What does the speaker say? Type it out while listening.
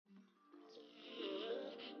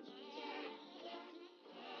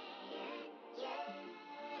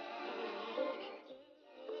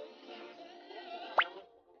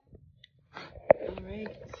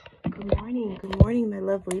morning, my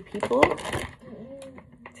lovely people.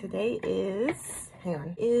 Today is,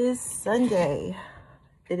 is Sunday.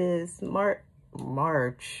 It is April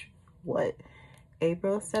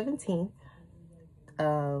 17th.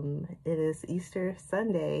 It is Easter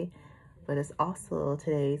Sunday, but it's also,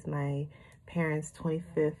 today's my parents'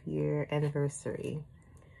 25th year anniversary.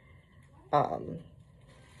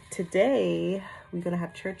 Today, we're gonna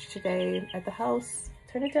have church today at the house.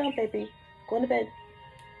 Turn it down, baby. Go to bed.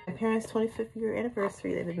 My parents' 25th year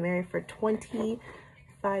anniversary. They've been married for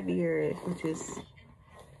 25 years, which is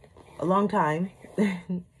a long time.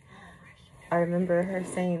 I remember her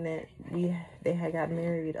saying that they had got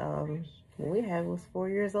married when we was 4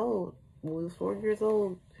 years old. When we was 4 years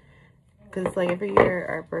old. Because it's like every year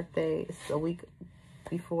our birthday is a week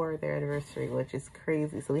before their anniversary, which is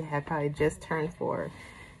crazy. So we had probably just turned 4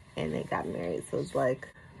 and they got married. So it's like,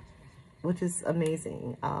 which is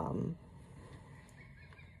amazing.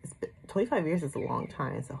 25 years is a long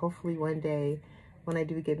time. So hopefully one day when I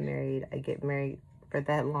do get married, I get married for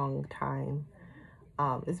that long time.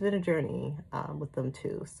 It's been a journey with them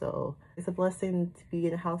too. So it's a blessing to be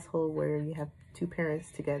in a household where you have two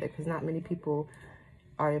parents together, because not many people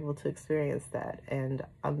are able to experience that. And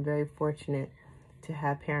I'm very fortunate to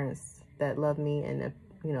have parents that love me and,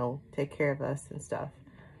 you know, take care of us and stuff.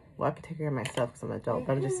 Well, I can take care of myself because I'm an adult,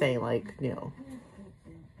 but I'm just saying, like, you know,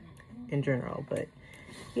 in general. But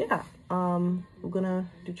yeah, we're gonna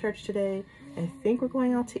do church today. I think we're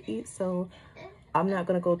going out to eat, so I'm not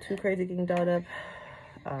gonna go too crazy getting dolled up.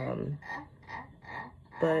 I'm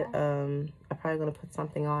probably gonna put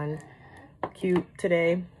something on cute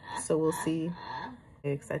today, so we'll see.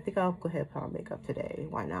 Because I think I'll go ahead and put on makeup today.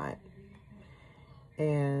 Why not?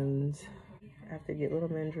 And I have to get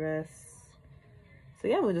little men dressed. So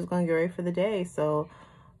yeah, we're just gonna get ready for the day. So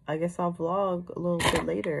I guess I'll vlog a little bit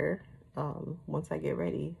later once I get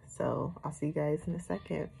ready. So I'll see you guys in a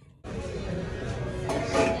second.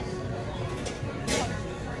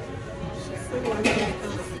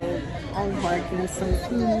 I'm marking some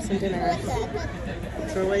food, some dinner.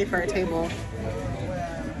 So we're waiting for our table.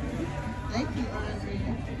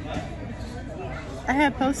 I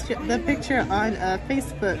had posted the picture on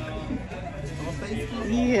Facebook.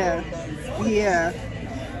 Yeah, yeah.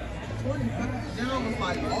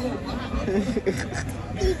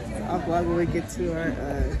 I'll vlog when we get to our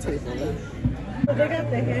table. But they got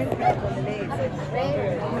the handcrafted lemonade.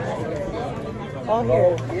 Oh,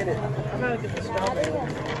 here. Get it. I'm gonna get the strawberry.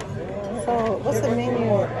 So, what's the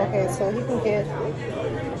menu? Okay, so you can get,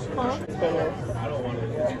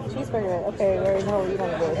 cheeseburger. Okay, we already know you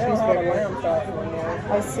want to get a cheeseburger.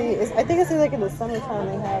 I see. I think it's like in the summertime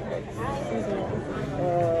they have like seasonal.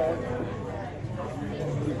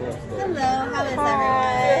 Hello, how is everyone?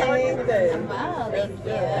 Hi. How are you today? Wow, thank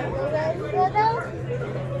you.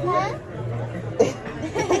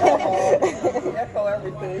 Echo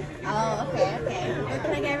everything. Oh, okay. What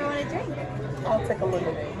can I get everyone to drink? I'll take a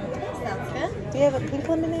lemonade. Sounds good. Do you have a pink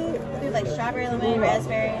lemonade? We have like strawberry lemonade,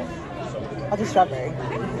 raspberry. I'll do strawberry.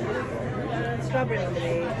 Okay. Strawberry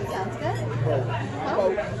lemonade. Sounds good.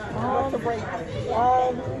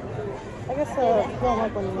 I guess you don't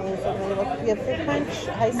like lemonade. So maybe like you have fruit punch,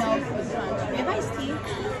 iced tea. No fruit punch. We have iced tea.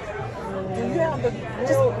 Do you have the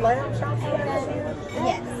grilled lamb chops?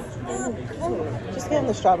 Yes. Just give them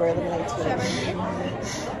the strawberry lemonade too.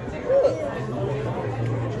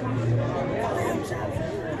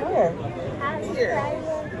 Where? Here.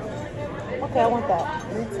 Okay, I want that.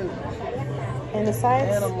 Me too. And the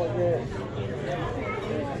sides? And I'm gonna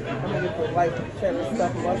get the white cheddar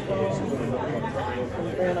stuffed mushrooms. And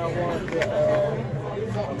then I want the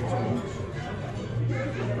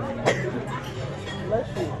bless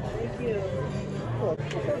you. Thank you. Look,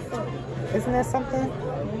 isn't that something?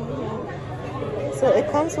 So it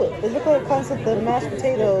looks like it comes with the mashed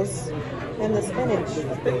potatoes and the spinach.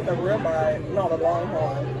 The ribeye, no, the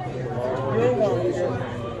longhorn. You ain't gonna eat it.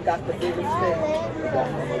 Got the biggest steak.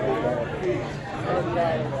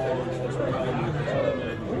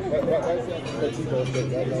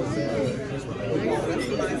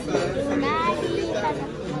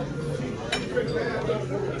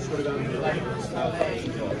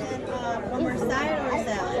 One more side or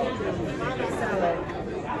salad? Salad.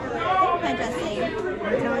 Fantastic.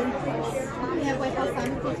 We have White House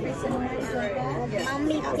salmon cakes very similar to like that.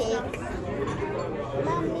 Mommy cake.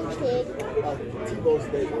 Mommy cake. T-bone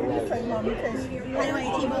steak. How do I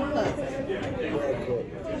T-bone cook?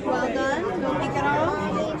 Well done. We'll pick it off.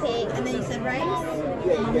 And then you said rice?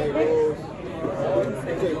 Yeah, you got rolls.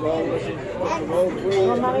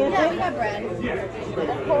 Mommy, Yeah, we got bread.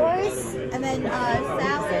 of course. And then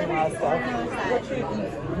salad or another side.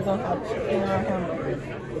 You don't have chicken or hamburger.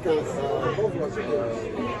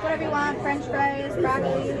 Whatever you want, French fries,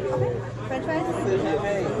 broccoli. Okay. French fries?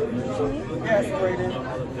 Yes, Brayden.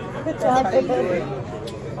 Good job, baby.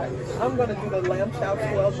 I'm gonna do the lamb chops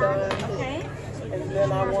well done. Okay. And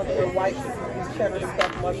then I want the white cheddar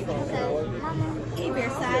stuffed mushrooms. Keep your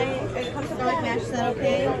side. It comes with garlic mash, is that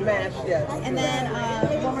okay? Mash, yes. And then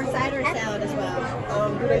one more side or salad as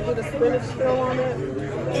well. Do they do the spinach still on it?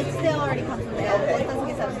 It still already comes with it. Okay. It doesn't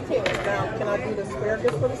get substituted. Now, can I do the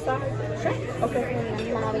asparagus for the side? Sure. Okay.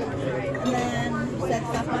 And then you said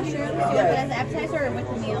stuffed mushrooms. Do you want that as an appetizer or with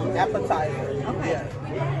the meal? Appetizer. Okay. Yeah.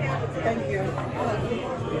 Thank you.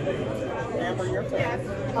 Amber, your turn.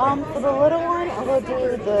 For the little one, I'm gonna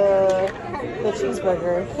do the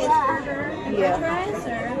cheeseburger. Kids burger and Yeah. french fries,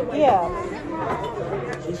 or Yeah.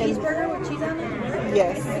 cheeseburger with cheese on it?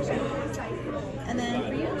 Yes. And then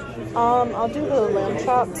for you, I'll do the lamb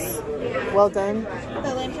chops. Well done.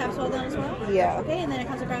 the lamb chops well done as well. Yeah. Okay, and then it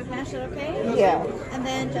comes with garlic mash. Is that okay? Yeah. And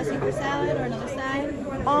then Jesse for salad or another side.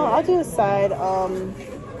 I'll do a side. I'll do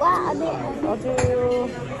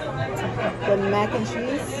the mac and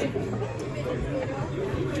cheese.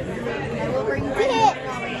 I will bring you the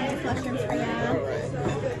mushrooms for you.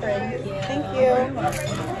 Thank you.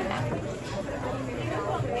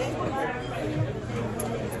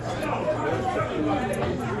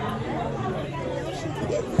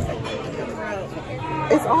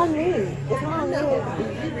 It's on me. It's not on me.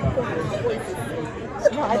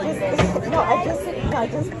 I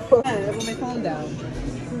just put. Everybody calm down.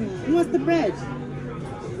 Who wants the bread?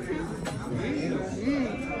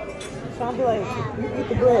 Trying to be like, you eat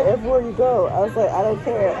the bread everywhere you go. I was like, I don't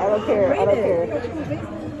care. I don't care. I don't care.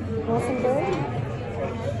 You want some bread?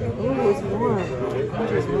 Ooh, it's warm.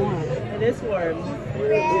 It's warm. It is warm.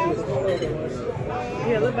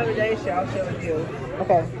 Yeah, look better day, I'll share with you.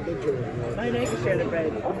 Okay. My name can share the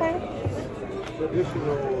bread. Okay.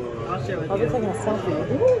 I'll share with I'll be you. taking a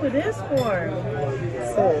selfie. Ooh, it is warm.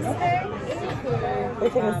 Sis. Okay. They're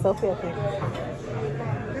taking a selfie, I think.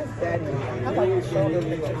 Daddy, how about you show them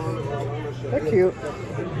pictures? They're cute.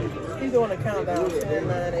 He's doing a countdown. 10,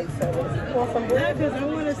 9, 8, 7. You want some bread? Because I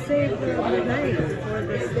want to save for the night for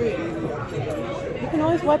the steak. You can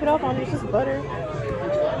always wipe it off on. It's just butter.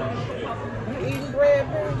 You eating bread,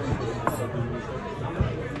 baby?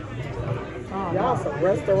 Oh, Y'all some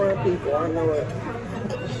restaurant people. I know it.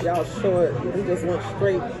 Y'all short. We just went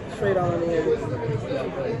straight on in.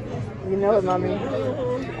 you know it, mommy.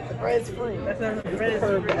 The bread's free. That's not the bread.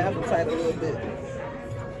 Curb the appetite a little bit.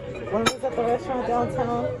 When we was at the restaurant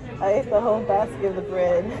downtown, I ate the whole basket of the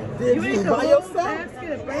bread. Did You you, ate the by whole yourself?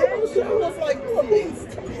 basket of bread? She was like, please.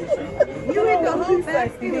 You ate the whole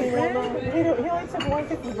basket of He bread? only took one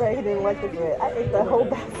piece of bread. He didn't like the bread. I ate the whole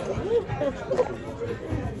basket.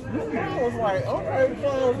 I was like, okay.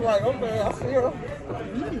 I was like, okay, I see her.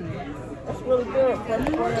 That's really good. Fresh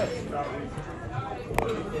bread.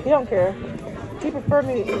 He don't care. He preferred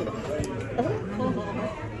me to eat.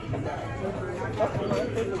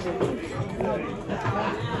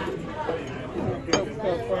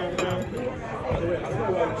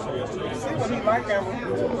 See what he like,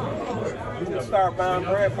 Amber. You can start buying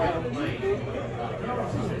bread for him.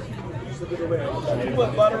 You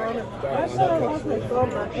put butter on it? I saw it once they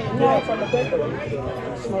sold my candy from the bakery.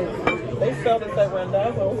 They sell this at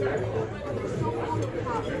Randazzo.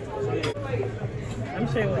 I'm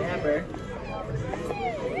sharing with Amber.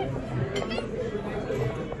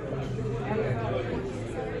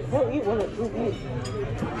 We'll eat with it. We'll eat.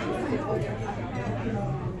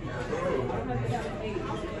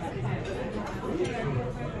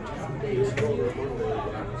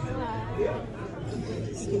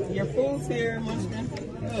 Your food's here, Mushroom.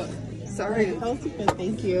 Sorry. Healthy food,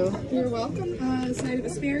 thank you. You're welcome. Side of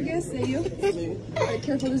asparagus, there you. All right,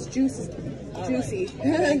 careful, this juice is juicy.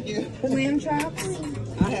 Thank you. Lamb chops.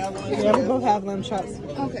 I have one. Yeah, we both have lamb chops.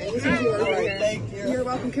 Okay, this is yours right here. Thank you. You're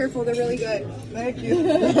welcome. Careful, they're really good. Thank you.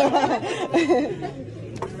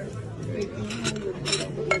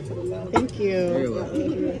 Thank you. Very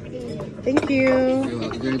welcome. Thank you. Very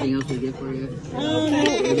welcome. Is there anything else we get for you?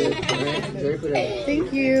 Very good.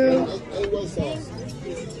 Thank you.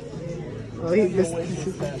 Oh, he just. See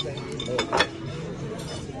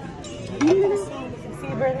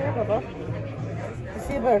a burger, Bubba? You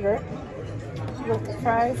see a burger? Look,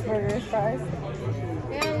 fries, burgers, fries.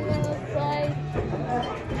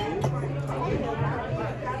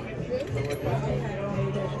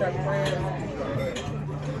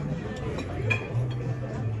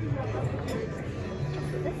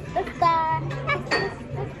 Bye.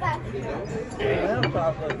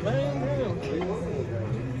 chocolate, man.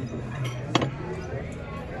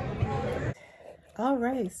 All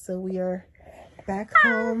right, so we are back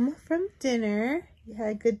home from dinner. You had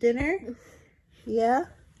a good dinner? Yeah?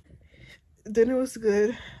 Dinner was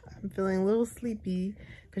good. I'm feeling a little sleepy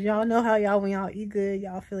because y'all know how y'all, when y'all eat good,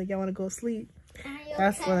 y'all feel like y'all want to go to sleep.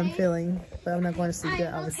 That's what I'm feeling, but I'm not going to sleep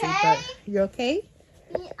yet, obviously. But you okay?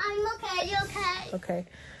 I'm okay. You okay? Okay.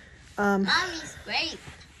 Mommy's great.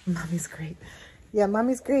 Mommy's great. Yeah,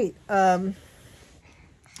 mommy's great.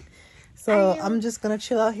 So I'm just gonna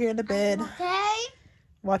chill out here in the bed, Okay.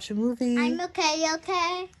 watch a movie. I'm okay. You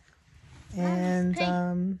okay?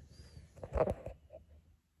 And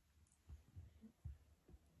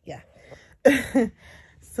yeah.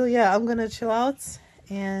 So yeah, I'm gonna chill out,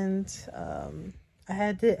 and I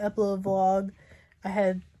had to upload a vlog. I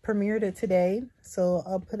had premiered it today, so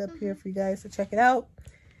I'll put up here for you guys to check it out.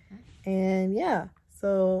 And yeah,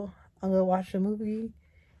 so I'm gonna watch a movie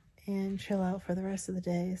and chill out for the rest of the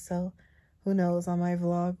day. So who knows on my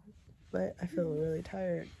vlog, but I feel really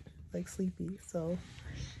tired, like sleepy. So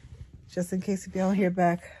just in case if y'all hear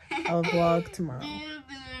back, I'll vlog tomorrow.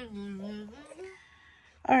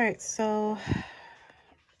 All right, so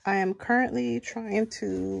I am currently trying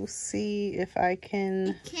to see if I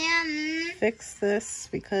can fix this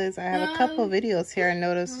because I have a couple of videos here I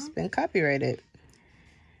noticed has been copyrighted.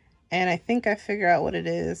 And I think I figure out what it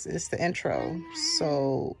is. It's the intro.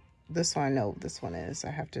 So this one, I know what this one is.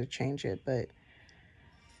 I have to change it, but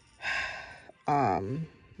I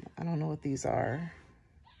don't know what these are.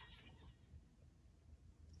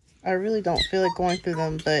 I really don't feel like going through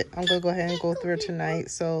them, but I'm gonna go ahead and go through it tonight.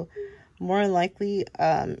 So more than likely,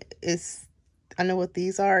 I know what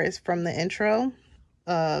these are. It's from the intro.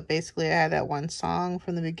 Basically I had that one song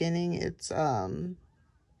from the beginning. It's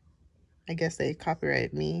I guess they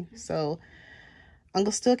copyrighted me, so I'm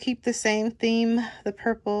gonna still keep the same theme, the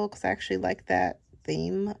purple, because I actually like that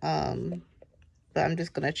theme. But I'm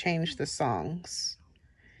just gonna change the songs.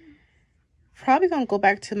 Probably gonna go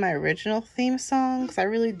back to my original theme song because I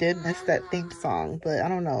really did miss that theme song. But I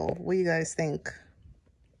don't know. What do you guys think?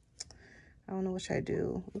 I don't know what should I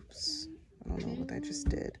do. Oops. I don't know what I just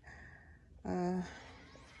did.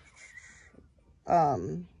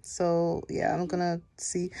 So yeah, I'm gonna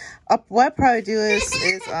see. What I'll probably do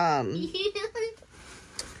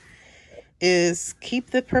is keep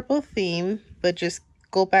the purple theme, but just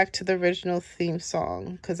go back to the original theme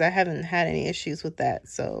song because I haven't had any issues with that.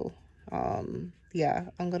 So yeah,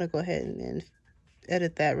 I'm gonna go ahead and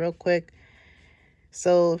edit that real quick.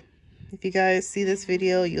 So if you guys see this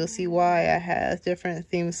video, you'll see why I have different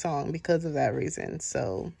theme song because of that reason.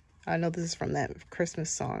 So I know this is from that Christmas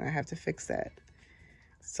song. I have to fix that.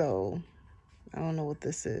 So I don't know what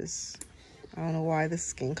this is. I don't know why this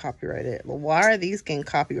is getting copyrighted. Well, why are these getting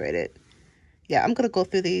copyrighted? Yeah, I'm gonna go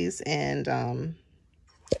through these and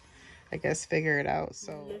I guess figure it out.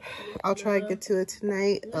 So I'll try to get to it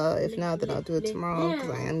tonight. If not, then I'll do it tomorrow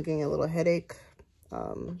because I am getting a little headache.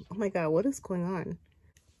 Oh my god, what is going on?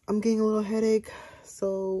 I'm getting a little headache,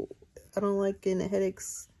 so I don't like getting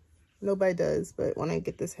headaches. Nobody does, but when I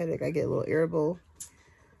get this headache, I get a little irritable.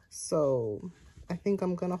 So I think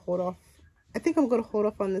I'm gonna hold off. I think I'm gonna hold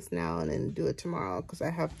off on this now and then do it tomorrow because I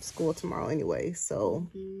have school tomorrow anyway. So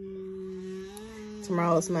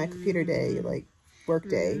tomorrow is my computer day, like work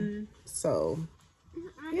day. So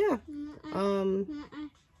yeah,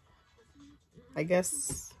 I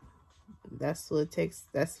guess that's what it takes.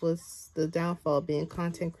 That's what's the downfall of being a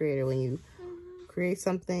content creator, when you create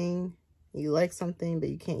something, you like something, but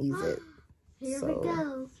you can't use it. Here we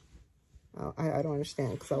go. I don't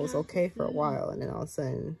understand because I was okay for a while and then all of a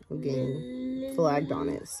sudden I'm getting flagged on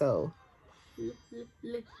it. So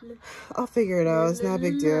I'll figure it out. It's not a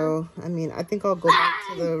big deal. I mean, I think I'll go back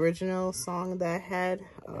to the original song that I had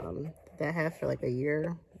for like a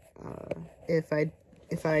year. If I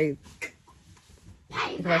could find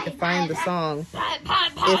the song.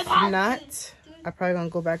 If not, I'm probably gonna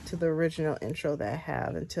go back to the original intro that I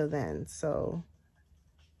have until then. So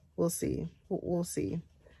we'll see. We'll see.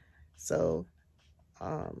 So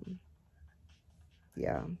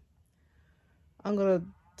yeah, I'm gonna,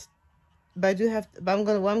 but what I'm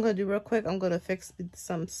gonna do real quick, I'm gonna fix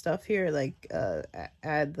some stuff here, like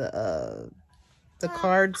add the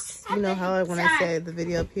cards. You know how when I say the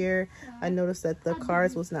video up here, I noticed that the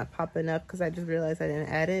cards was not popping up because I just realized I didn't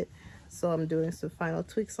add it. So I'm doing some final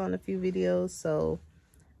tweaks on a few videos, so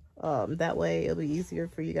that way it'll be easier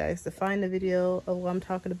for you guys to find the video of what I'm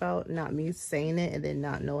talking about, not me saying it and then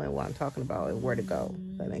not knowing what I'm talking about and where to go.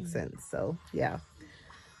 If that makes sense. So yeah,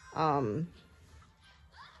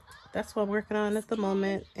 that's what I'm working on at the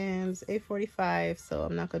moment, and it's 8:45, so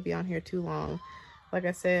I'm not gonna be on here too long. like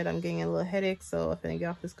I said, I'm getting a little headache, so if I get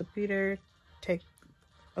off this computer,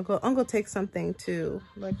 I'm gonna take something too,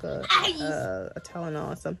 like a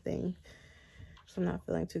Tylenol or something. So I'm not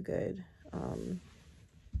feeling too good.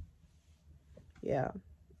 Yeah.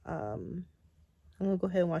 I'm gonna go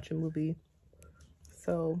ahead and watch a movie.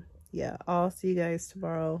 So yeah, I'll see you guys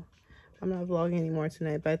tomorrow. I'm not vlogging anymore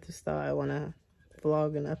tonight, but I just thought I want to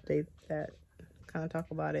vlog and update that, kind of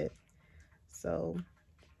talk about it. So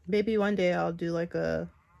maybe one day I'll do like a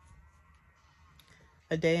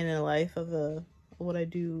day in the life of what I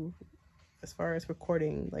do as far as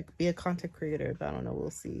recording, like be a content creator. But I don't know,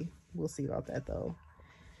 we'll see about that though.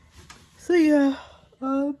 So yeah,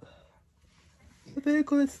 I'm gonna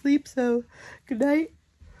go to sleep, so good night.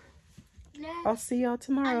 I'll see y'all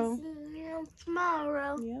tomorrow.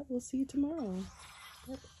 Yeah, we'll see you tomorrow.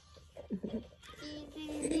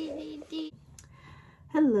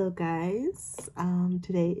 Hello guys.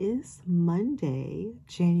 Today is Monday,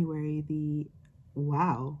 January the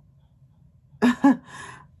wow.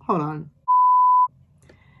 Hold on.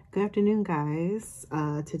 Good afternoon, guys.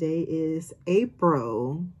 Today is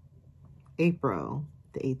April the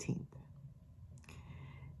 18th.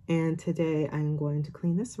 And today I'm going to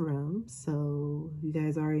clean this room. So you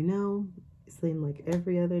guys already know, it's clean like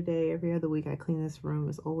every other day, every other week I clean this room.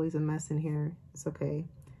 It's always a mess in here. It's okay.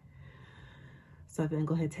 So I'm gonna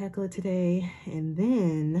go ahead and tackle it today. And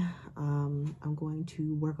then I'm going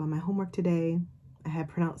to work on my homework today. I had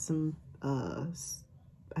print out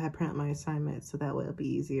my assignments, so that way it'll be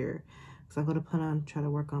easier. So I'm gonna try to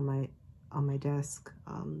work on my desk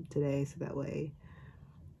today, so that way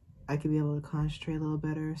I can be able to concentrate a little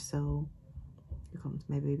better. So here comes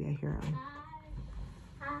my baby. I hear him.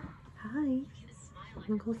 Hi. You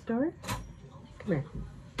wanna close the door? Come here.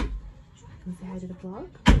 Wanna say hi to the vlog?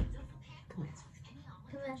 Come here.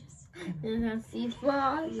 And I see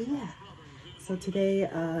frogs. Yeah. So today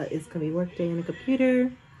is gonna be work day on the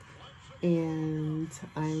computer, and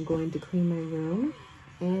I'm going to clean my room,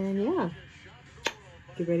 and yeah,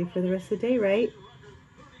 get ready for the rest of the day, right?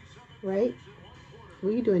 Right? What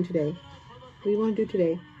are you doing today? What do you want to do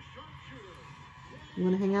today? You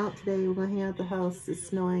want to hang out today? We're gonna hang out at the house. It's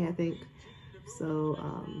snowing, I think. So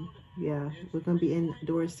yeah, we're gonna be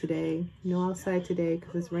indoors today. No outside today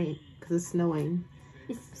because it's snowing.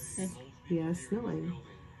 Yeah, it's snowing.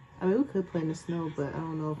 I mean, we could play in the snow, but I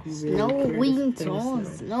don't know if you really care to play in the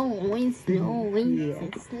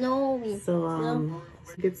snow. Yeah. So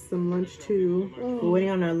let's get some lunch too. We're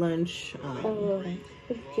waiting on our lunch.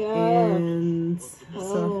 And so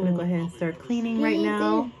I'm gonna go ahead and start cleaning right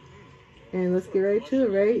now. And let's get right to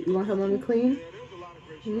it, right? You want to help mommy clean?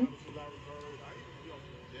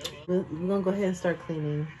 We're gonna go ahead and start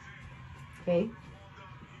cleaning. Okay.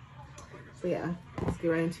 So yeah, let's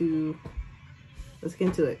get into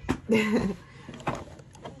it. Hey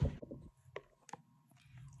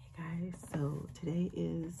guys, so today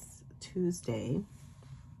is Tuesday,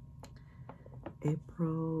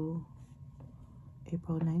 April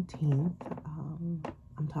 19th.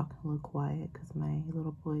 I'm talking a little quiet because my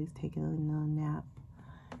little boy is taking a little nap.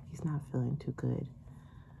 He's not feeling too good,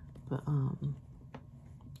 but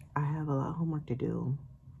I have a lot of homework to do.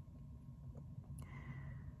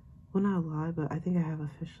 Well, not a lot, but I think I have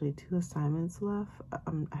officially 2 assignments left.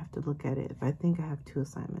 I have to look at it. I think I have 2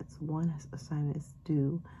 assignments. One assignment is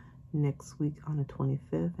due next week on the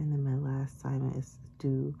 25th, and then my last assignment is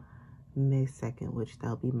due May 2nd, which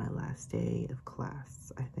that'll be my last day of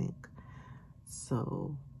class, I think.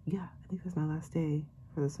 So yeah, I think that's my last day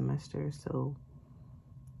for the semester. So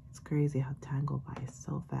it's crazy how time goes by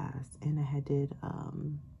so fast. And I did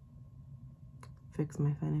fix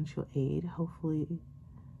my financial aid. Hopefully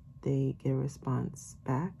they get a response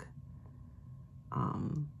back.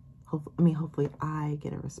 Hopefully I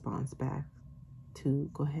get a response back to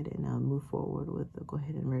go ahead and move forward with go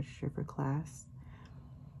ahead and register for class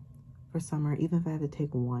for summer. Even if I have to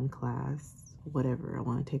take one class, whatever, I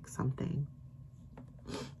want to take something.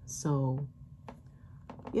 So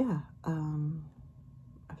yeah, I'm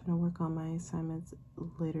gonna work on my assignments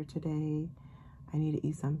later today. I need to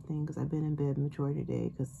eat something because I've been in bed majority of the day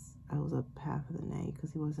because I was up half of the night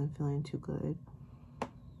because he wasn't feeling too good.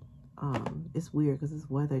 It's weird because this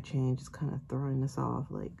weather change is kind of throwing us off.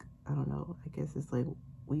 Like, I don't know, I guess it's like,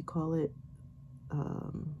 we call it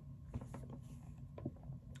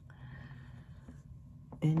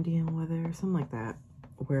Indian weather or something like that,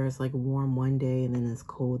 where it's like warm one day and then it's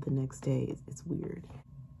cold the next day. It's weird.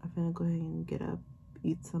 I'm gonna go ahead and get up,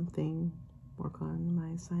 eat something, work on my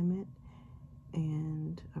assignment,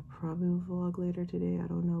 and I probably will vlog later today. I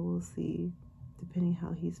don't know, we'll see, depending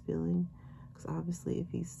how he's feeling, because obviously if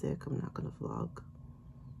he's sick I'm not gonna vlog.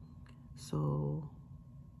 So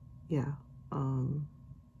yeah,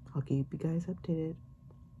 I'll keep you guys updated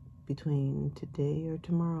between today or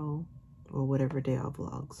tomorrow or whatever day I'll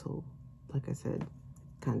vlog. So like I said,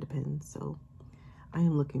 kind of depends. So I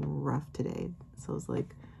am looking rough today, so it's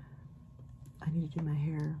like I need to do my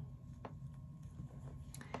hair.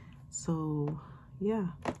 So yeah,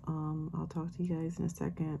 I'll talk to you guys in a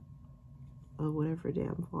second of whatever day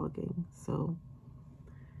I'm vlogging. So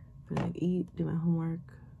I'm gonna eat, do my homework,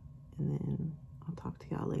 and then I'll talk to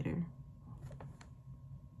y'all later.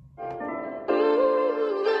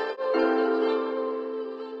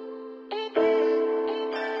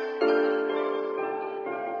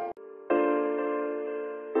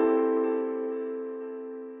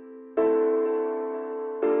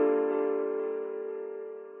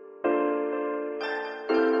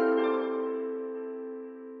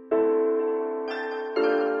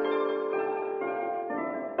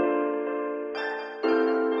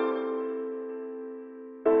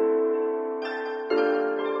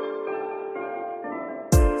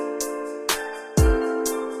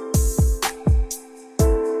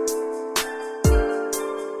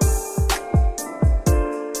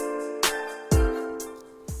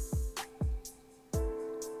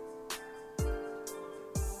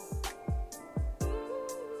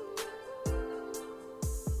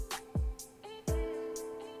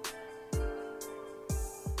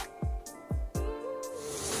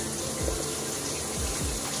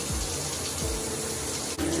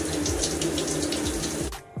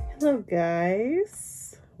 Hello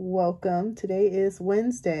guys, welcome. Today is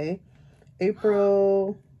Wednesday,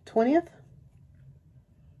 April 20th.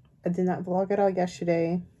 I did not vlog at all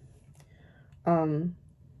yesterday. The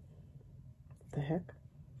heck?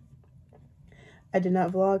 I did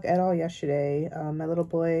not vlog at all yesterday. My little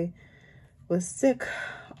boy was sick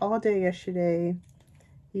all day yesterday.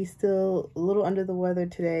 He's still a little under the weather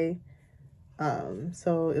today.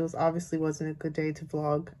 So it obviously wasn't a good day to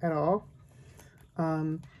vlog at all.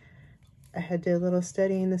 I had did a little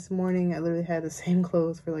studying this morning. I literally had the same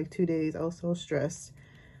clothes for like 2 days. I was so stressed.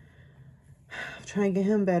 I'm trying to get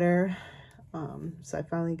him better. So I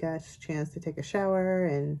finally got a chance to take a shower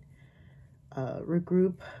and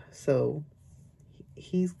regroup. So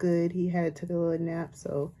he's good. He took a little nap,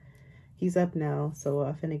 so he's up now. So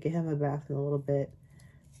I'm finna get him a bath in a little bit.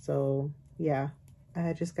 So yeah, I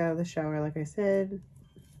had just got out of the shower, like I said.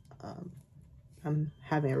 I'm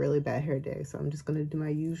having a really bad hair day, so I'm just gonna do my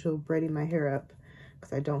usual braiding my hair up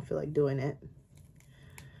because I don't feel like doing it.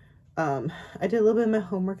 I did a little bit of my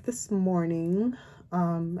homework this morning.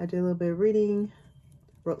 I did a little bit of reading,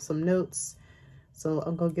 wrote some notes, so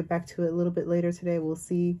I'm gonna get back to it a little bit later today. We'll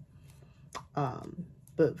see.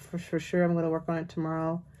 But for sure I'm gonna work on it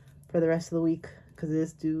tomorrow for the rest of the week because it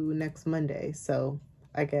is due next Monday, so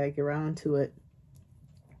I gotta get around to it.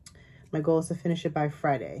 My goal is to finish it by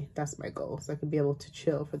Friday. That's my goal, so I can be able to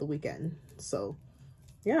chill for the weekend. So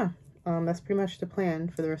yeah, that's pretty much the plan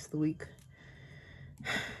for the rest of the week.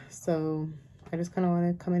 So I just kind of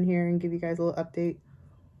want to come in here and give you guys a little update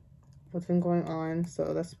what's been going on.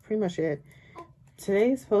 So that's pretty much it.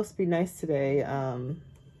 Today is supposed to be nice today,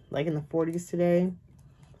 like in the 40s today,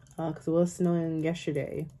 because it was snowing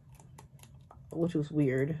yesterday, which was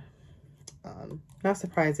weird. Not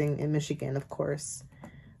surprising in Michigan, of course.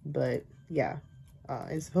 But yeah,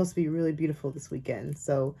 it's supposed to be really beautiful this weekend.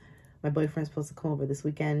 So my boyfriend's supposed to come over this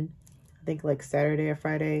weekend. I think like Saturday or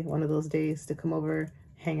Friday, one of those days, to come over,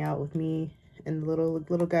 hang out with me and the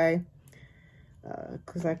little guy.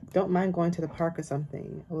 Because I don't mind going to the park or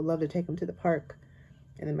something. I would love to take him to the park.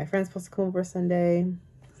 And then my friend's supposed to come over Sunday.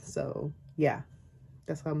 So yeah,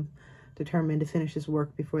 that's how I'm determined to finish this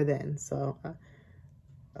work before then. So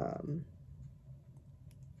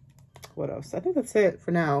what else? I think that's it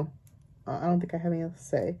for now. I don't think I have anything else to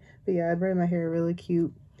say. But yeah, I braided my hair really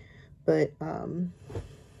cute. But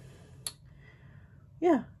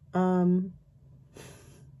yeah, I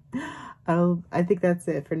think that's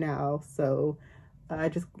it for now. So I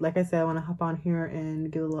just, like I said, I want to hop on here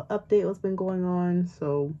and give a little update what's been going on.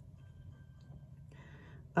 So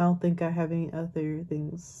I don't think I have any other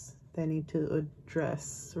things that I need to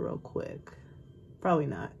address real quick. Probably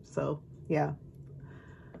not. So yeah,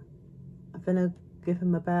 I'm gonna give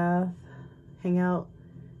him a bath, hang out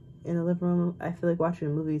in the living room. I feel like watching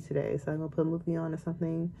a movie today, so I'm gonna put a movie on or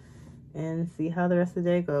something and see how the rest of the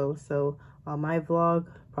day goes. So on my vlog,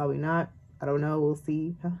 probably not. I don't know. We'll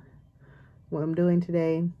see what I'm doing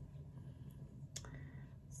today.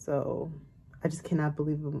 So I just cannot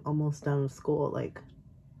believe I'm almost done with school. Like,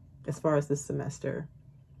 as far as this semester,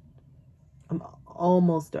 I'm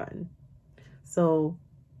almost done. So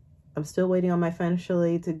I'm still waiting on my financial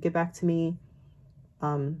aid to get back to me.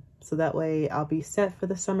 So that way I'll be set for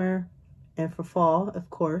the summer and for fall, of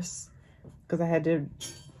course, because I had to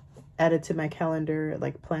add it to my calendar,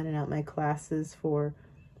 like planning out my classes for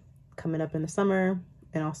coming up in the summer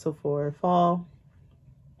and also for fall.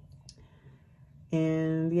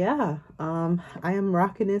 And yeah, I am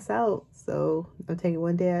rocking this out. So I'm taking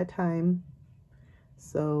one day at a time.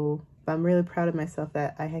 So I'm really proud of myself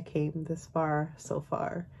that I had came this far so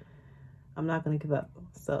far. I'm not gonna give up.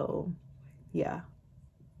 So yeah,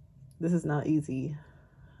 this is not easy.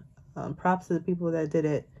 Props to the people that did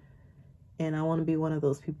it. And I want to be one of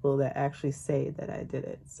those people that actually say that I did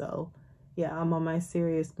it. So yeah, I'm on my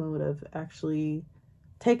serious mode of actually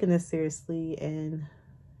taking this seriously and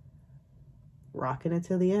rocking it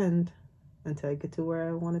till the end until I get to where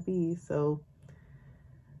I want to be. So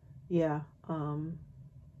yeah,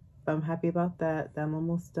 I'm happy about that. I'm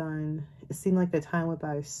almost done. It seemed like the time went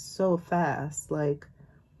by so fast. Like,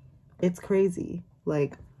 it's crazy.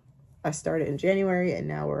 Like, I started in January and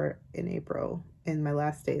now we're in April and my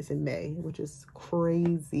last day is in May, which is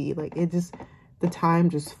crazy. Like, the time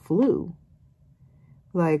just flew.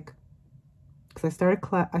 Like, because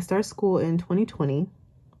I started school in 2020.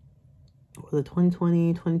 Was it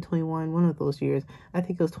 2020, 2021, one of those years. I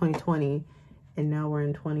think it was 2020, and now we're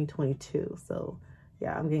in 2022. So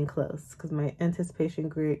yeah, I'm getting close because my anticipation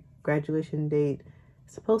graduation date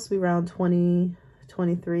is supposed to be around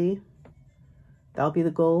 2023. That'll be the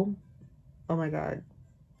goal. Oh my God,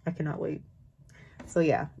 I cannot wait. So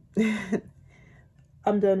yeah,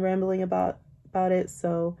 I'm done rambling about it.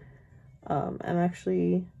 So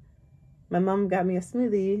my mom got me a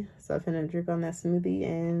smoothie, so I'm gonna drink on that smoothie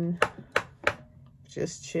and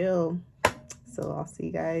just chill. So I'll see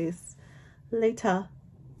you guys later.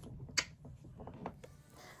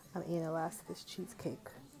 I'm eating Alaska's cheesecake.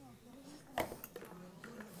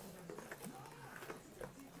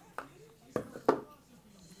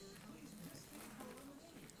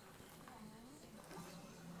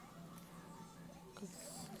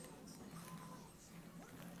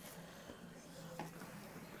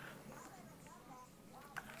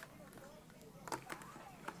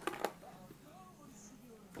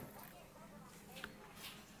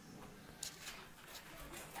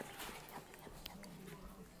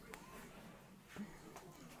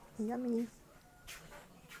 Yummy.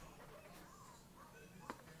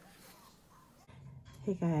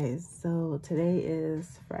 Hey guys, so today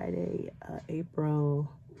is Friday,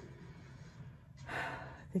 April, I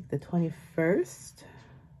think the 21st.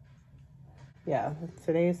 Yeah,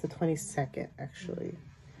 today is the 22nd actually.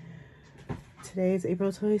 Today is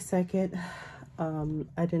April 22nd.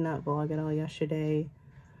 I did not vlog at all yesterday.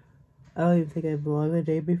 I don't even think I vlogged the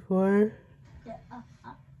day before.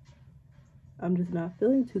 I'm just not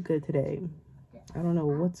feeling too good today. I don't know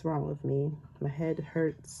what's wrong with me. My head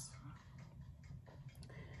hurts.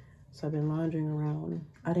 So I've been lounging around.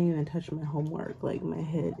 I didn't even touch my homework. Like, my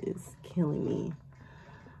head is killing me.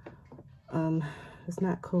 It's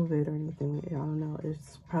not COVID or anything. I don't know.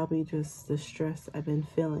 It's probably just the stress I've been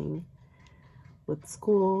feeling with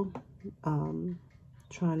school. Trying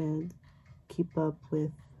to keep up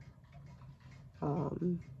with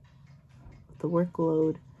the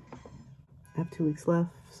workload. I have 2 weeks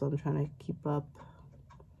left, so I'm trying to keep up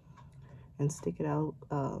and stick it out.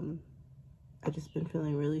 I just been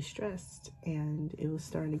feeling really stressed, and it was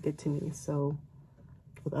starting to get to me. So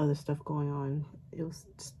with other stuff going on, it was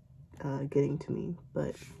getting to me.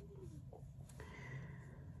 But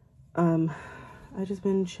I just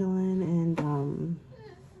been chilling, and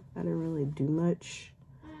I didn't really do much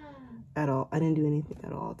at all. I didn't do anything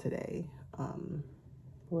at all today.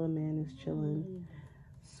 Little man is chilling.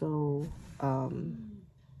 So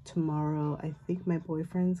tomorrow, I think my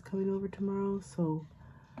boyfriend's coming over tomorrow, so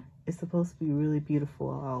it's supposed to be really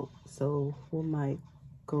beautiful out. So we might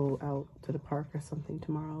go out to the park or something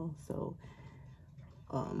tomorrow. So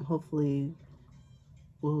hopefully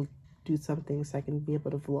we'll do something so I can be able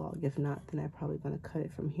to vlog. If not, then I'm probably gonna cut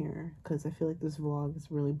it from here because I feel like this vlog is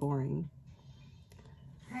really boring.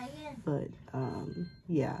 But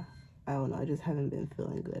yeah, I don't know, I just haven't been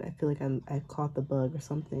feeling good. I feel like I caught the bug or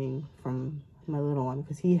something from my little one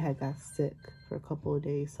because he had got sick for a couple of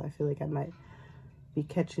days. So I feel like I might be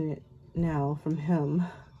catching it now from him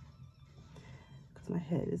because my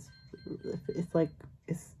head is,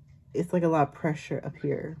 it's like a lot of pressure up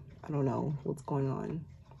here. I don't know what's going on.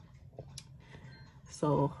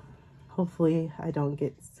 So hopefully I don't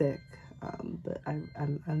get sick. But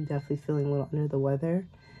I'm definitely feeling a little under the weather.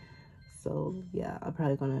 So yeah, I'm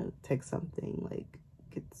probably gonna take something, like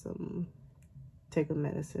take a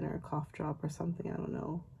medicine or a cough drop or something. I don't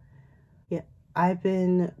know. Yeah, I've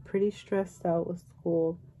been pretty stressed out with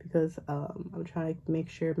school because I'm trying to make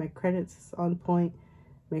sure my credits is on point,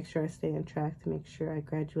 make sure I stay on track, to make sure I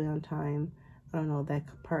graduate on time. I don't know, that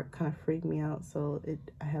part kind of freaked me out, so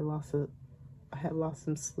I had lost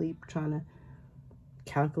some sleep trying to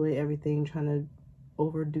calculate everything, trying to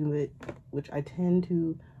overdo it, which I tend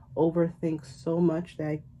to overthink so much that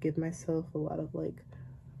I give myself a lot of like,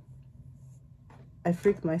 I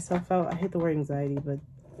freak myself out. I hate the word anxiety, but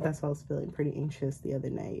that's why I was feeling pretty anxious the other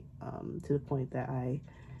night, to the point that I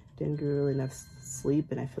didn't get really enough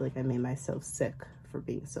sleep, and I feel like I made myself sick for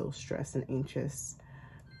being so stressed and anxious.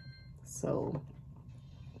 So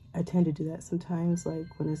I tend to do that sometimes,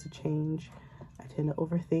 like when there's a change, I tend to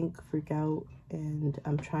overthink, freak out, and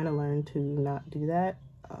I'm trying to learn to not do that.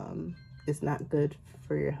 It's not good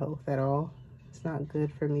for your health at all. It's not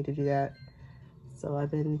good for me to do that. So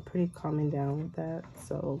I've been pretty calming down with that.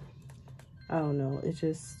 So I don't know, this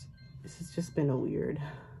has just been a weird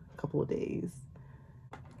couple of days.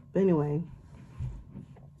 But anyway,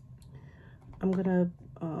 I'm gonna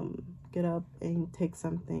get up and take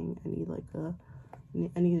something.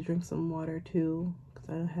 I need to drink some water too, because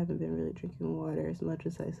I haven't been really drinking water as much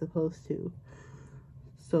as I'm supposed to.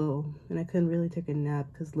 So, and I couldn't really take a nap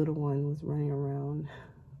because little one was running around.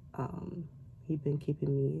 He'd been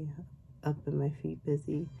keeping me up and my feet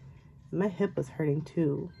busy. My hip was hurting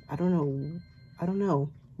too. I don't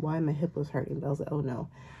know why my hip was hurting, but I was like, oh no,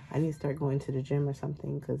 I need to start going to the gym or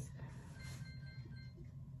something, because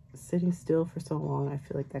sitting still for so long, I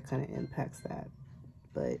feel like that kind of impacts that.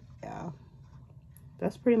 But yeah,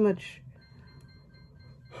 that's pretty much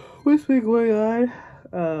what's been going on.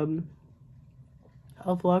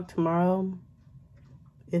 I'll vlog tomorrow.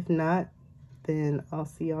 If not, then I'll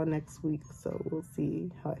see y'all next week, so we'll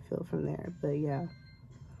see how I feel from there. But yeah,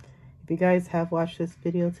 if you guys have watched this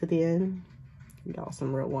video to the end, y'all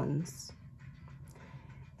some real ones.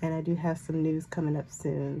 And I do have some news coming up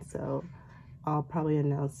soon, so I'll probably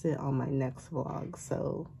announce it on my next vlog,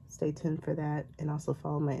 so stay tuned for that. And also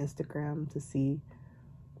follow my Instagram to see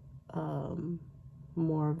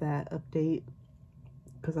more of that update,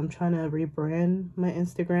 because I'm trying to rebrand my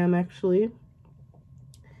Instagram, actually.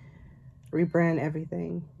 Rebrand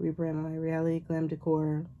everything. Rebrand my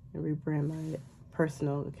Realityglamdecor and rebrand my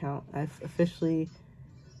personal account. I've officially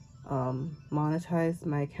monetized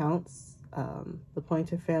my accounts, the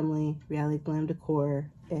Pointer Family, Realityglamdecor,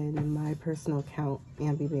 and my personal account,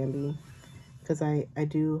 Bambi Bambi, because I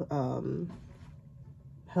do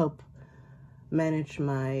help manage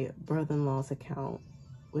my brother-in-law's account,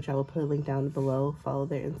 which I will put a link down below. Follow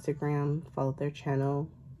their Instagram, follow their channel,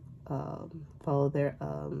 follow their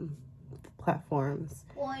platforms.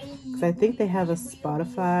 Because I think they have a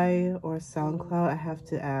Spotify or SoundCloud. I have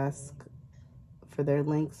to ask for their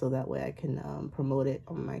link so that way I can promote it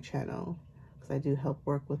on my channel, because I do help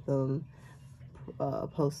work with them,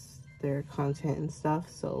 post their content and stuff.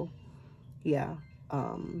 So yeah,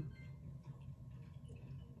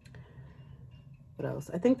 what else?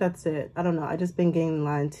 I think that's it. I don't know, I just been getting in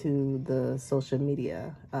line to the social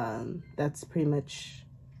media. That's pretty much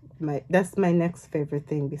that's my next favorite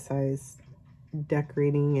thing besides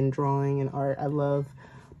decorating and drawing and art. I love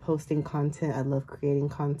posting content, I love creating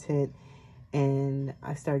content, and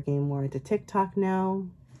I started getting more into TikTok now.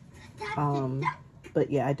 But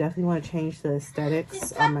yeah, I definitely want to change the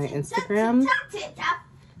aesthetics on my Instagram.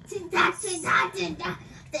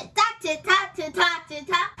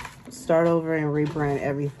 Start over and rebrand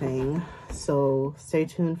everything. So stay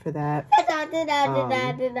tuned for that.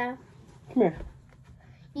 Come here.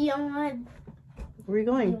 Where are you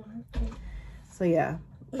going? So yeah,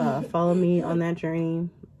 follow me on that journey.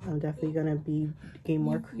 I'm definitely gonna be getting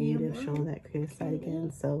more creative, showing that creative side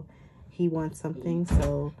again. So he wants something,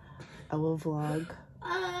 so I will vlog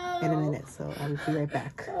in a minute. So I'll be right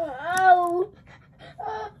back.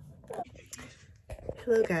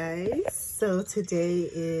 Hello guys. So today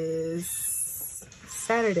is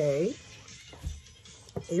Saturday,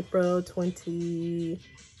 April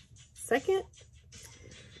 22nd.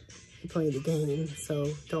 He played the game,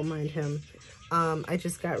 so don't mind him. I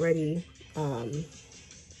just got ready.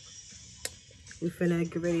 We finna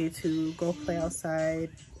get ready to go play outside.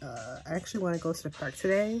 I actually want to go to the park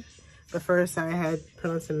today, but first I had put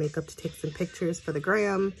on some makeup to take some pictures for the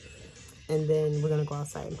gram, and then we're gonna go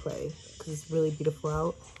outside and play because it's really beautiful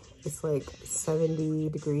out. It's like 70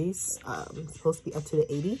 degrees. It's supposed to be up to the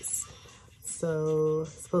 80s, so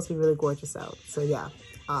it's supposed to be really gorgeous out. So yeah,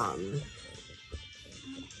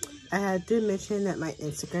 I did mention that my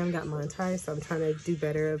Instagram got monetized, so I'm trying to do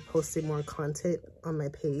better at posting more content on my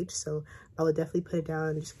page. So I will definitely put it down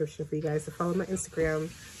in the description for you guys to follow my Instagram,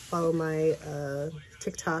 follow my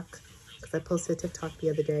TikTok, because I posted a TikTok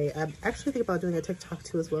the other day. I'm actually thinking about doing a TikTok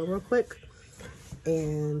too as well real quick.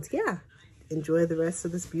 And yeah, enjoy the rest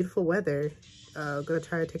of this beautiful weather. Gonna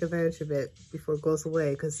try to take advantage of it before it goes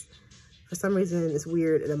away, because for some reason it's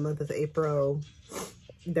weird in the month of April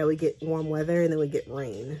that we get warm weather and then we get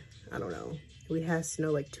rain. I don't know. We had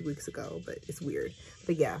snow like 2 weeks ago, but it's weird.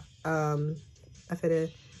 But yeah, I'm gonna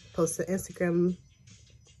post to Instagram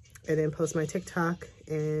and then post my TikTok,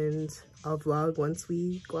 and I'll vlog once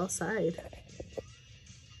we go outside.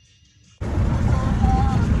 Going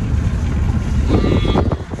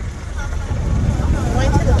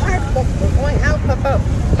to the park, but we're going out, Papa.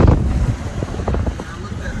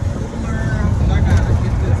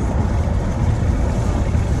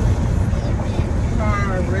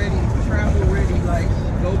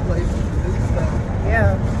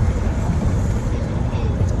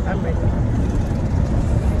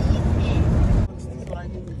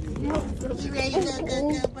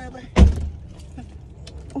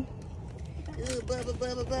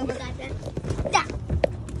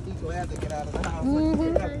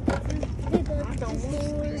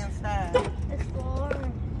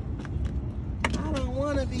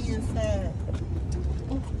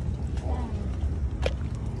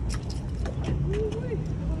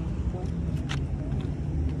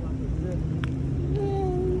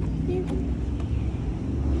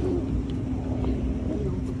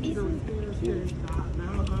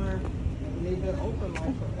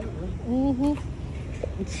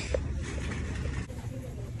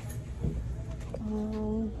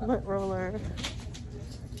 Lint roller.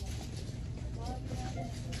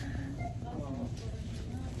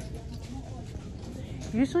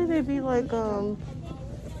 Usually they be like the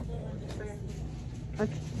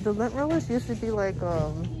lint rollers used to be like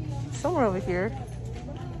somewhere over here.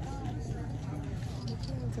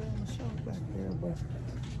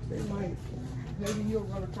 They might, maybe you'll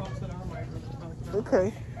run across it. I might run across it.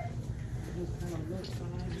 Okay.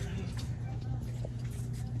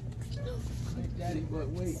 Daddy, but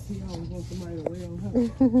wait, he always wants somebody to wait on her.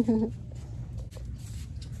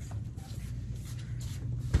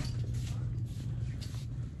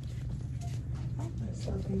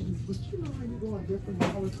 But you know how you go in different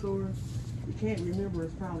dollar stores? You can't remember,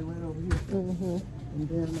 it's probably right over here. And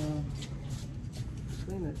then,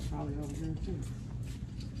 it's probably over here too.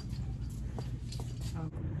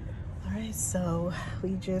 Alright, so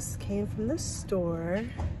we just came from the store.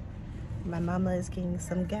 My mama is getting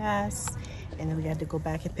some gas, and then we got to go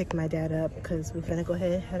back and pick my dad up because we're gonna go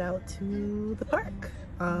ahead and head out to the park.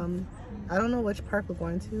 I don't know which park we're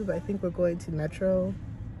going to, but I think we're going to Metro.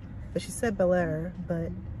 But she said Bel Air,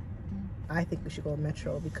 but I think we should go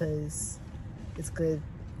Metro because it's good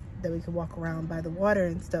that we can walk around by the water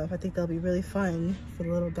and stuff. I think that'll be really fun for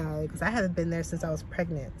the little guy because I haven't been there since I was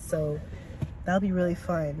pregnant, so that'll be really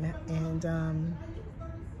fun. And I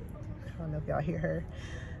don't know if y'all hear her.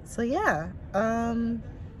 So yeah,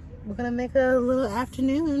 we're gonna make a little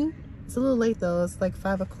afternoon. It's a little late though, it's like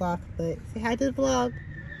 5 o'clock, but say hi to the vlog.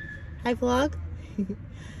 Hi vlog.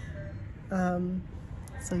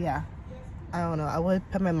 So yeah, I don't know, I would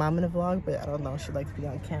put my mom in a vlog, but I don't know, she likes to be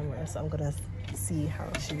on camera, so I'm gonna see how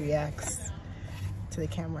she reacts to the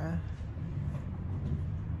camera.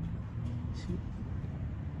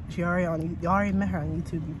 She already you already met her on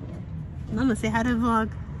YouTube before. Mama, say hi to the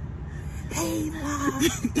vlog. Hey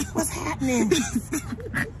vlog, what's happening?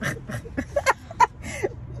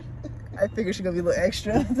 I figured she's gonna be a little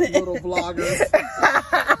extra. Little vloggers.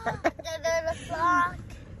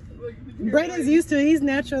 Brayden's used to it, he's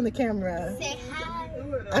natural on the camera. Say hi.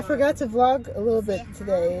 I forgot to vlog a little bit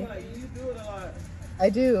today.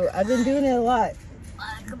 I do, I've been doing it a lot.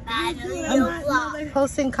 I'm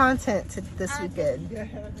posting content this weekend.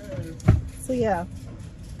 So yeah,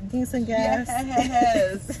 getting some gas.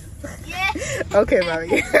 Yes. Okay,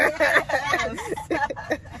 mommy.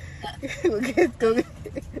 Go.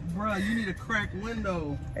 Bro, you need a cracked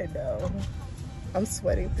window. I know. I'm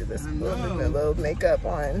sweating through this with a little makeup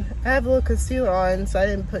on. I have a little concealer on, so I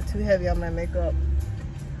didn't put too heavy on my makeup.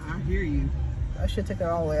 I hear you. I should take it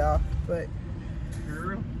all the way off, but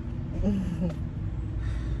girl. The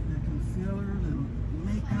concealer, the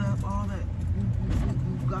makeup, all that.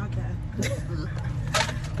 You got that.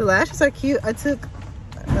 the lashes are cute. I took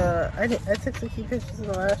I took some cute pictures of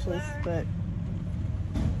the lashes, but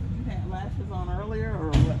you had lashes on earlier or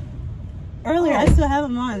what? Earlier, I still have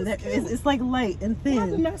them on. It's like light and thin. Why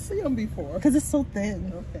didn't I see them before? Because it's so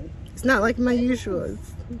thin. Okay. It's not like my usual.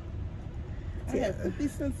 I had 50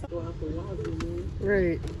 cents. Go out the laundry room.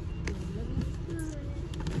 Right.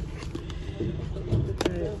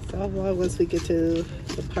 Alright, so I'll vlog once we get to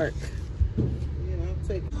the park. Yeah, I'll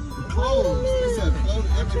take clothes. It's a clothes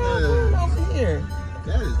everywhere. Over here.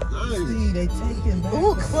 That is nice. See, they taking back.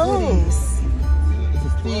 Ooh, clothes. It's a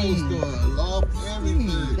clothes store. I love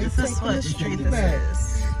everything. This is what street this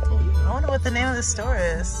is. I wonder what the name of the store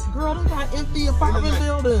is. Girl, they got empty apartment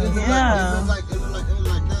buildings. Yeah. It look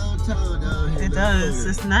like downtown down here. It does.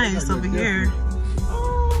 It's nice over here.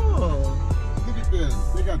 Oh, look at this.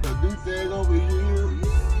 They got the new thing over here.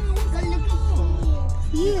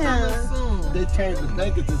 Yeah. They turned the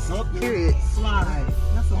bank into something. Period. Slide.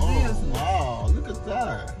 That's a business. Wow, look at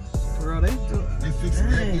that. Girl, they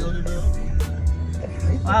fixing that building up.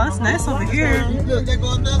 Wow, it's nice over here. Look, they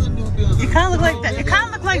go another new building. You kind of look like that. It kind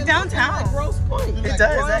of look like downtown. It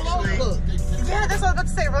does actually. Yeah, that's what I was about to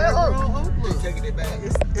say. Royal Oak. They're taking it back.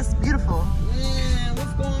 It's beautiful. Man,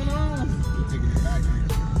 what's going on? They're taking it back.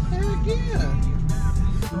 Heck yeah.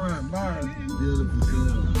 Front bar. Beautiful.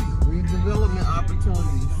 Redevelopment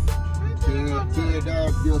opportunities. Tear it down,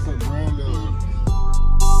 build something brand new.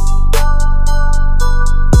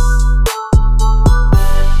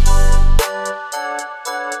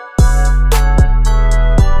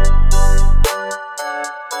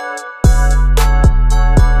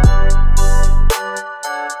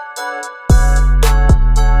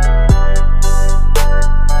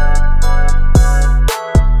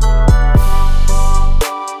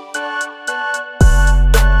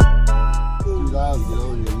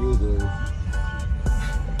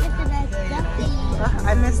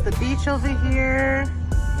 I miss the beach over here.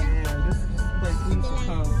 Yeah, this is the place we used to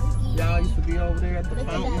come. Y'all used to be over there at the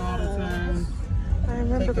fountain all the time. I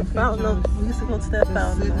remember the fountain. We used to go to that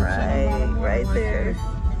fountain right there.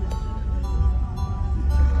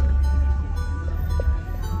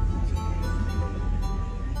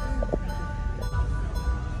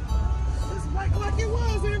 It's like it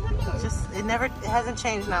was every night. It hasn't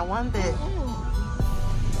changed not one bit. See,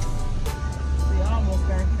 I almost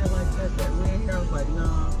got here like that red hair. I was like,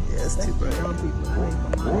 nah. Yeah, it's too bright. Young people, that ain't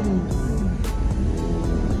for mine.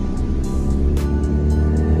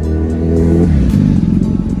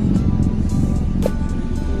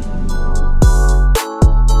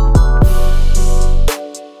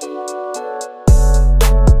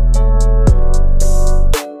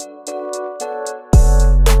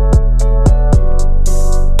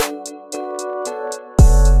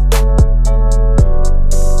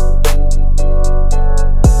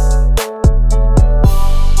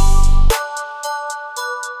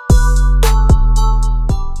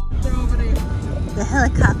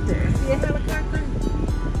 Helicopter. See a helicopter?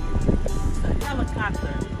 It's a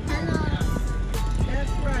helicopter.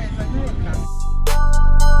 That's right, it's a helicopter.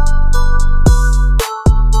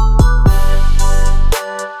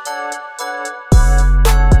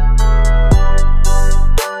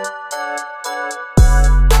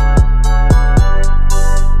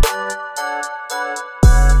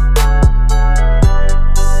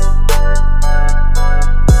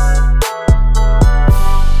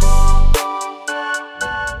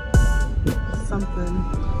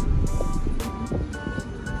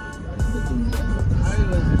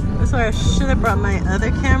 That's why I should have brought my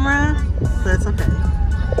other camera, but it's okay.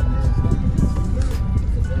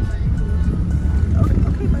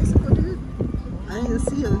 Okay, bicycle dude. I didn't even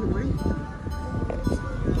see you. Where you?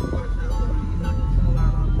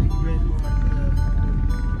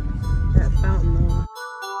 That fountain though.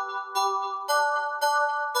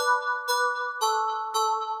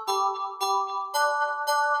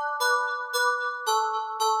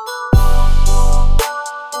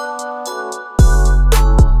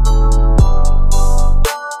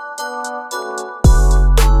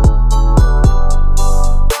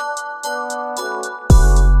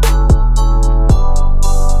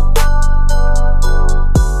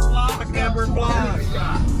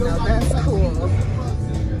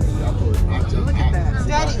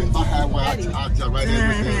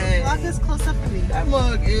 Vlog this close up for me. That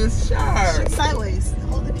mug is sharp. Shoot sideways.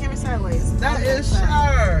 Hold the camera sideways. That is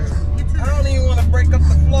sharp. I don't even want to break up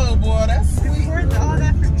the flow, boy. That's sweet. All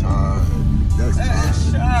that for that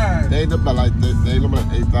is sharp. They look like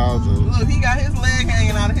 8,000. Look, he got his leg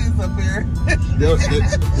hanging out of his up here.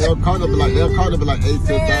 they'll call them like 8,000.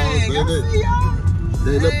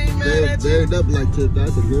 They end up like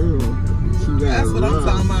 10,000 girls. That's what I'm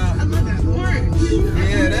talking about. I love that orange.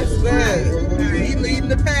 Yeah, that's good. He leading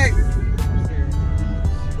the pack.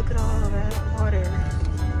 Look at all that water.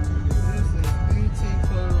 This is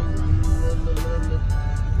beautiful.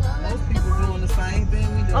 Most people doing the same thing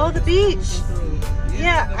we do. Oh, the beach.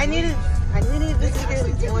 Yeah, I needed to visit here at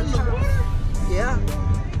least one time. Yeah.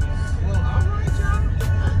 Well, all right, y'all.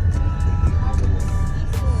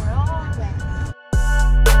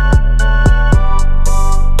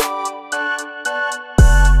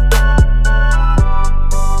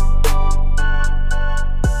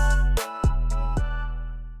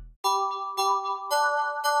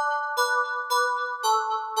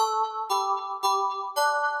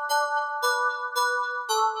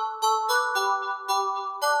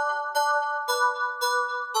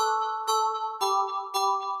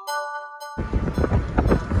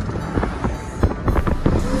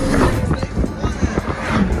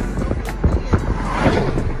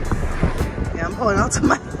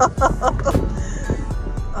 tomato.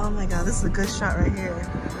 Oh my god, this is a good shot right here.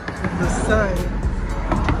 The sun.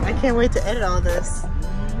 I can't wait to edit all this.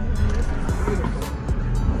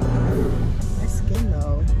 My skin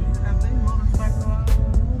though.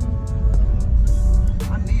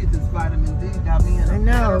 I need this vitamin D. Got me in I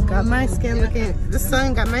know, got my skin looking, the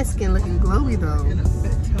sun got my skin looking glowy though.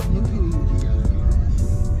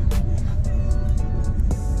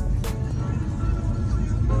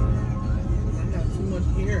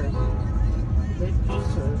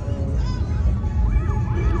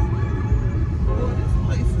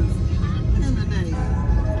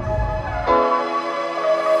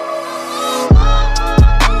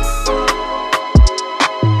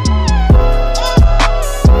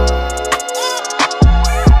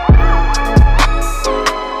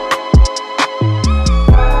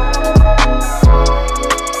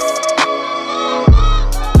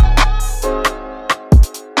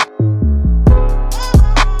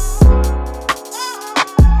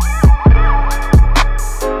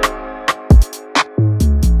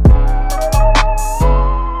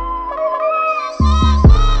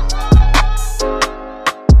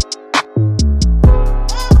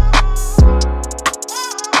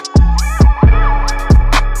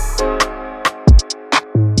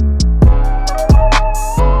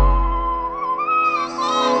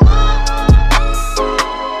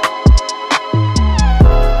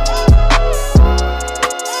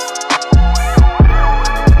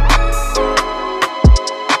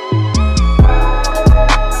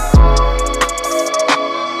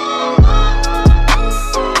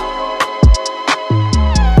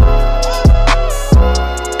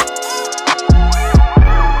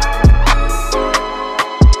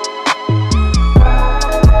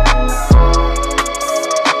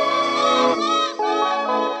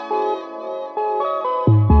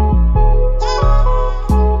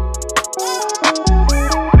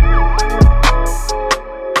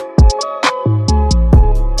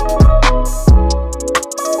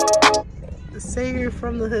 Say you're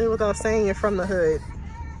from the hood without saying you're from the hood.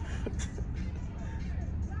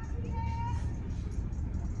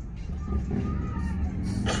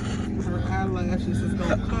 Her eyelashes is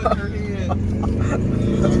gonna cut her head. At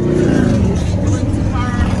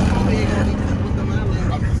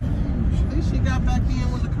least she got back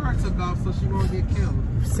in when the car took off so she won't get killed.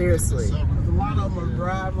 Seriously. A lot of them are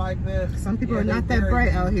drive like that. Some people are not that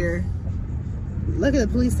bright out here. Look at the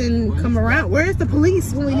police didn't come around. Where's the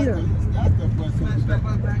police when we need them?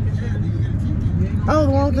 Oh,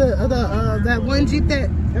 the one with that one Jeep that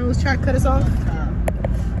was trying to cut us off?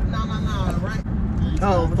 No, right?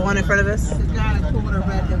 Oh, the one in front of us? The guy that pulled her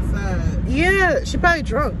back inside. Yeah, she probably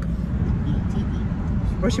drunk.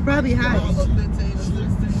 Or she probably high.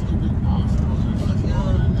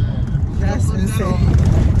 That's insane.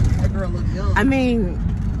 That girl look young. I mean,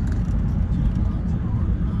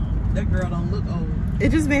 that girl don't look old. It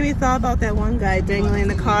just made me thought about that one guy dangling in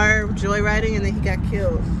the car, joyriding, and then he got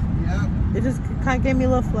killed. Yep. It just kind of gave me a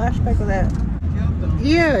little flashback of that.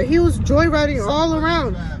 Yeah, he was joyriding all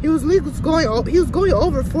around. He was going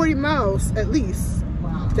over 40 miles at least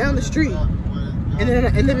down the street, and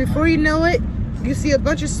then before you know it, you see a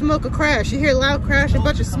bunch of smoke, a crash. You hear a loud crash, a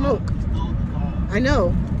bunch of smoke. I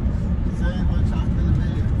know.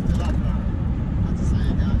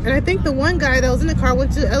 And I think the one guy that was in the car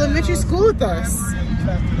went to elementary school with us.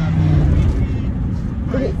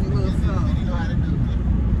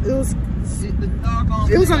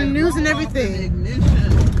 It was on the news and everything.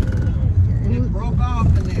 It broke off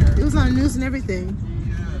in there. It was on the news and everything.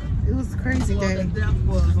 Yeah. It was crazy day. The death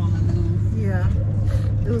was on the news. Yeah.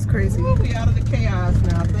 It was crazy. We'll be out of the chaos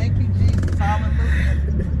now. Thank you, Jesus.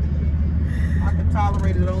 Hallelujah. I can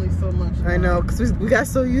tolerate it only so much now. I know, because we got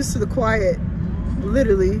so used to the quiet.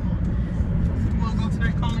 Literally. You want to go to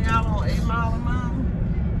that Coney Island on 8 Mile a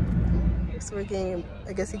Mile? So we're getting,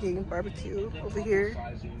 I guess he's getting barbecue over here.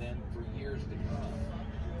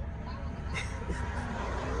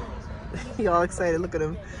 He all excited. Look at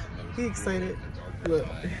him. He excited. Look.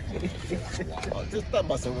 Just thought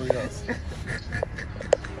about somewhere else.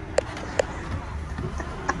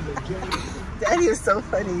 Daddy is so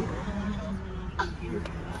funny.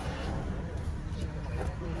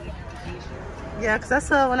 Yeah, because that's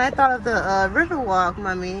when I thought of the Riverwalk,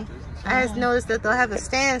 mommy. I just noticed that they'll have a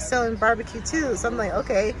stand selling barbecue too. So I'm like,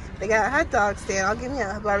 okay, they got a hot dog stand. I'll give me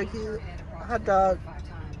a barbecue hot dog.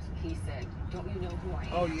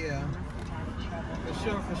 Oh, yeah.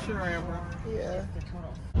 For sure, Amber. Yeah.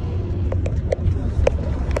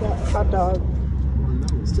 Hot dog.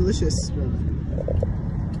 It's delicious.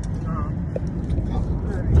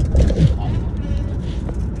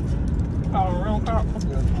 Oh, real cop.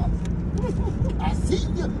 I see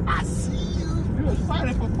you. I see you. You're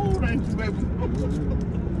excited for food, ain't you, baby?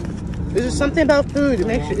 There's just something about food.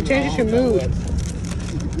 It changes your mood.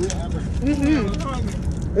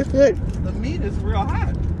 It's good. The meat is real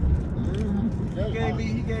hot.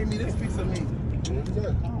 He gave me this piece of meat.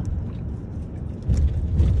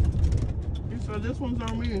 He said this one's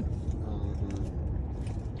on me.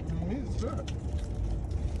 The meat is good.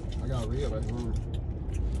 I got rib at home.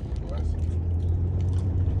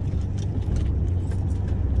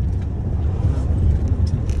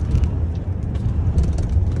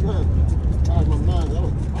 My mind, I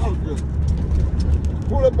was just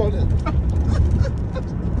pull up on it.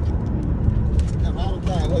 And I was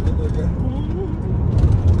dying looking for you.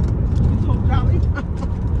 So jolly.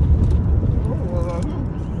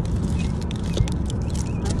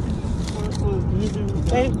 He's a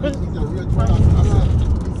real twat.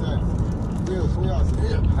 He said, real sweet. I said,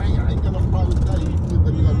 yeah, I ain't got no problem with that. You just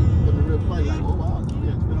let me real funny. Like, oh wow, you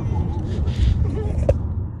can't spend up on.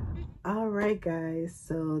 All right, guys.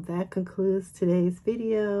 So that concludes today's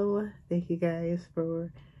video. Thank you guys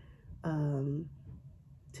for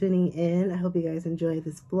tuning in. I hope you guys enjoyed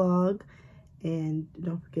this vlog. And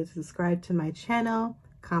don't forget to subscribe to my channel,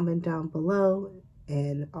 comment down below,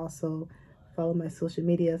 and also follow my social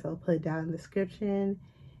medias. I'll put it down in the description.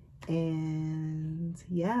 And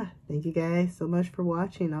yeah, thank you guys so much for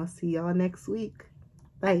watching. I'll see y'all next week.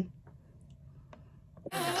 Bye.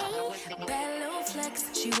 Bad little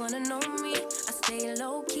flex, she wanna know me. I stay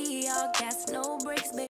low key, all gas, no brakes, baby.